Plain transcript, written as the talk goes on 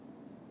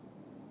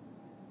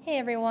Hey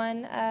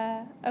everyone.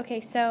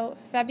 So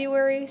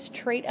February's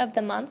trait of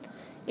the month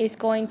is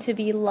going to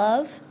be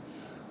love.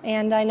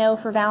 And I know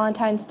for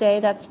Valentine's Day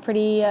that's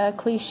pretty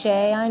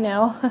cliche, I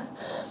know,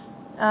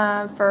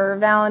 for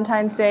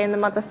Valentine's Day in the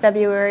month of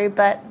February.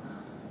 But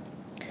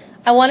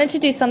I wanted to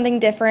do something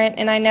different,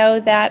 and I know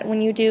that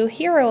when you do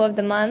Hero of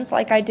the Month,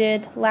 like I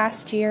did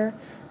last year,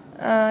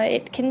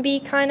 it can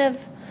be kind of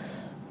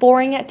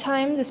boring at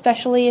times,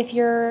 especially if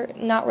you're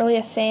not really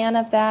a fan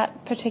of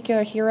that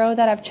particular hero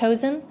that I've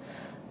chosen.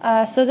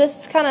 So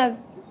this kind of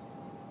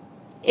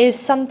is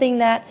something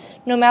that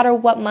no matter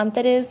what month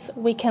it is,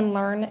 we can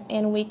learn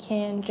and we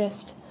can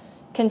just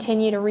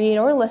continue to read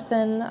or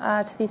listen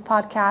to these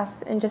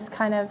podcasts and just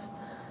kind of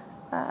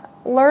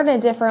learn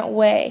a different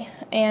way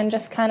and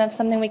just kind of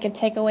something we can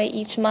take away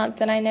each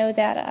month. And I know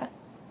that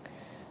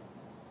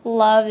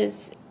love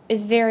is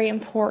very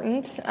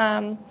important.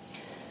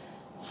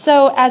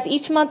 So as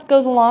each month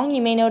goes along,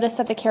 you may notice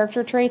that the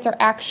character traits are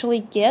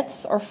actually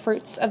gifts or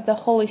fruits of the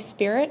Holy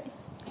Spirit.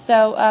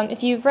 So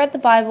if you've read the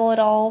Bible at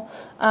all,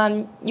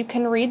 you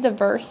can read the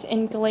verse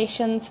in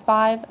Galatians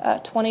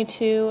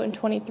 5:22 and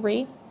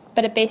 23,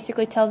 but it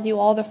basically tells you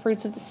all the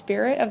fruits of the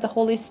Spirit, of the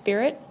Holy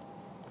Spirit.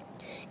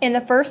 And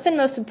the first and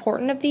most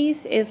important of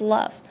these is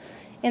love.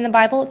 In the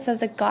Bible, it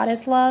says that God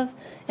is love.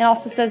 It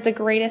also says the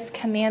greatest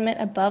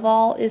commandment above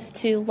all is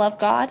to love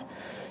God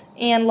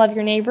and love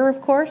your neighbor,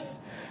 of course,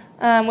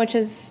 which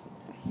is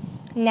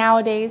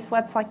nowadays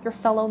what's like your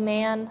fellow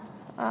man,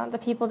 the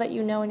people that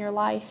you know in your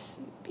life,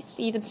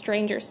 even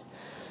strangers.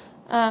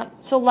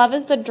 So love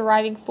is the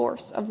driving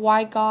force of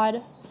why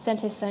God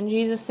sent his son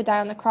Jesus to die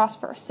on the cross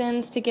for our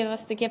sins, to give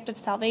us the gift of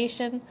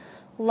salvation.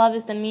 Love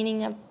is the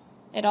meaning of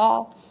it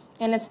all,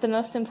 and it's the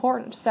most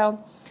important.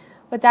 So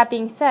with that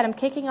being said, I'm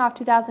kicking off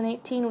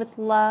 2018 with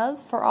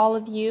love for all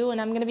of you, and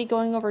I'm going to be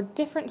going over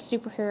different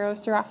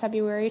superheroes throughout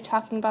February,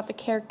 talking about the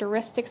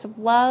characteristics of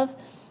love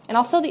and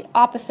also the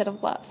opposite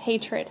of love,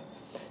 hatred.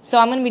 So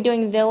I'm going to be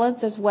doing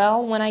villains as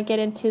well when I get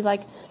into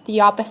like the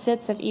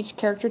opposites of each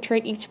character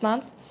trait each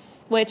month,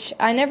 which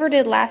I never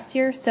did last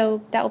year,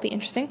 so that will be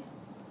interesting.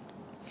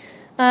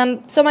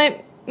 So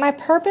my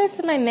purpose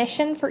and my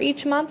mission for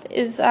each month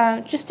is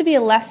just to be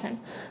a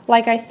lesson.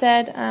 Like I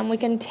said, we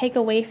can take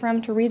away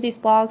from to read these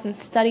blogs and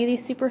study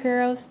these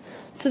superheroes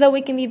so that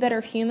we can be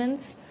better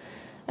humans.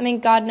 I mean,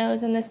 God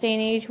knows in this day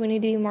and age we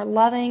need to be more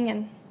loving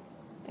and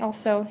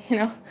also,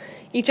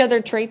 each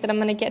other trait that I'm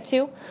going to get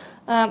to.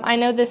 I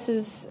know this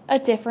is a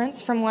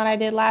difference from what I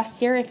did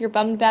last year. If you're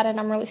bummed about it,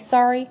 I'm really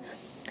sorry.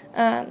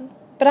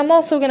 But I'm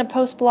also going to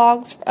post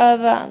blogs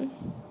of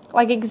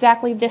like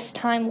exactly this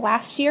time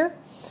last year.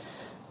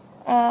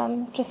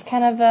 Just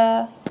kind of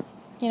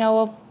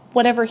of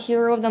whatever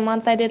hero of the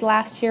month I did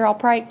last year. I'll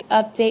probably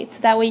update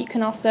so that way you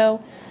can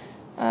also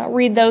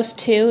read those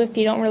too if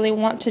you don't really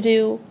want to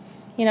do,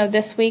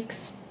 this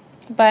week's.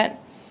 But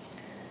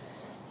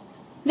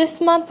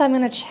this month I'm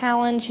going to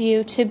challenge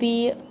you to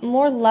be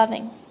more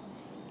loving.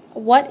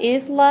 What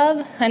is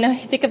love? I know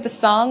you think of the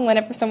song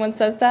whenever someone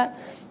says that,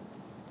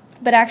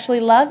 but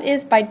actually love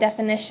is by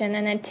definition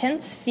an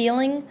intense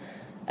feeling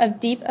of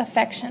deep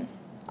affection,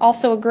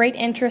 also a great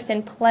interest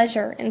and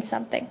pleasure in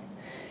something.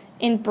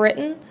 In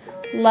Britain,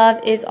 love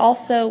is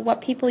also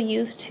what people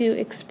use to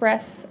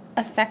express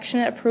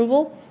affectionate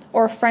approval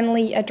or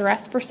friendly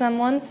address for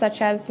someone,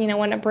 such as,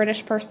 when a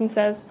British person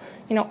says,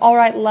 all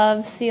right,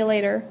 love, see you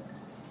later.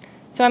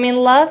 So,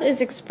 love is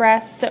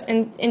expressed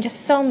in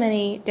just so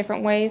many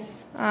different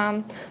ways.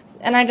 And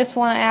I just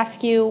want to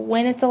ask you,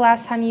 when is the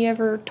last time you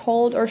ever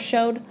told or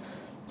showed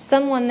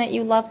someone that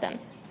you love them?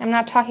 I'm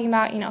not talking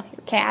about, your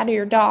cat or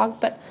your dog,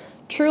 but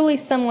truly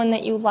someone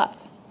that you love.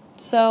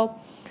 So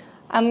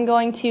I'm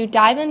going to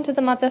dive into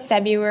the month of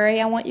February.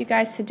 I want you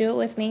guys to do it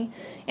with me.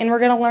 And we're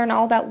going to learn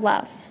all about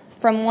love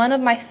from one of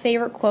my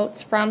favorite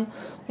quotes from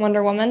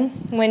Wonder Woman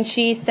when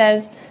she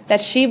says that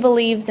she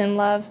believes in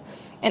love.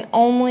 And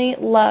only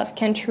love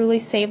can truly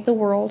save the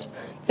world.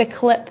 The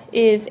clip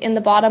is in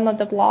the bottom of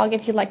the blog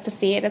if you'd like to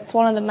see it. It's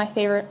one of my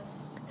favorite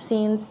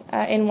scenes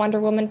in Wonder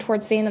Woman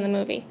towards the end of the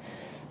movie.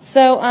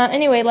 So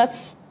anyway,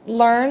 let's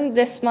learn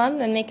this month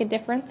and make a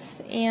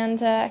difference.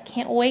 And I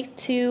can't wait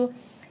to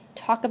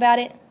talk about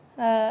it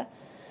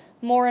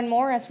more and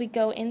more as we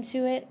go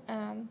into it.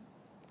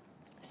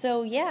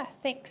 So yeah,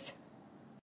 thanks.